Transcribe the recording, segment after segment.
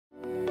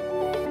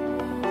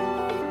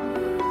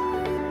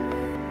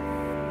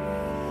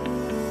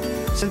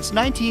Since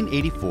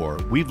 1984,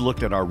 we've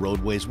looked at our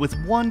roadways with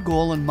one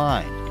goal in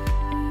mind: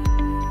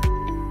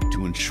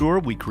 to ensure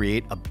we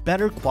create a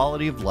better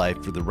quality of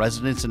life for the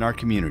residents in our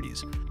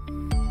communities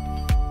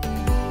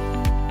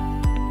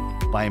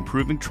by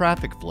improving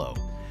traffic flow,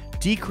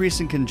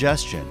 decreasing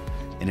congestion,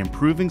 and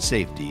improving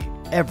safety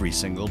every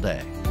single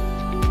day.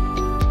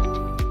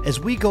 As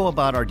we go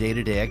about our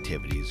day-to-day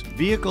activities,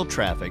 vehicle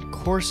traffic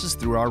courses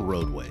through our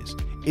roadways.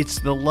 It's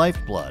the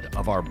lifeblood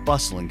of our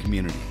bustling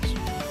communities.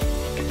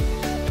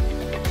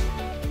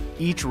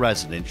 Each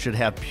resident should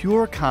have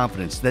pure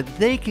confidence that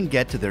they can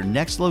get to their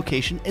next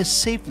location as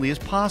safely as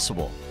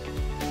possible.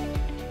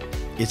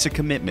 It's a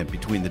commitment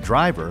between the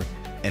driver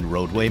and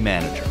roadway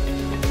manager.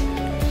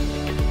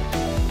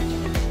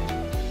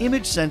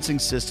 Image Sensing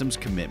Systems'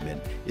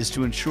 commitment is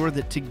to ensure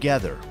that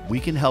together we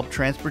can help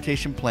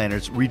transportation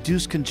planners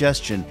reduce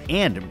congestion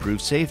and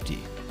improve safety.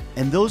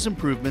 And those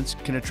improvements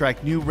can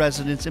attract new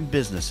residents and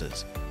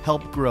businesses,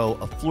 help grow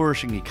a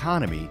flourishing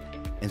economy,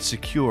 and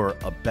secure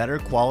a better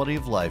quality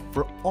of life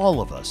for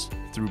all of us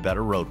through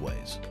better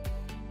roadways.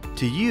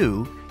 To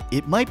you,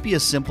 it might be a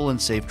simple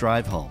and safe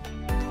drive home.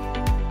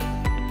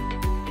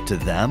 To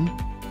them,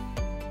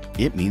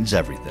 it means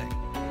everything.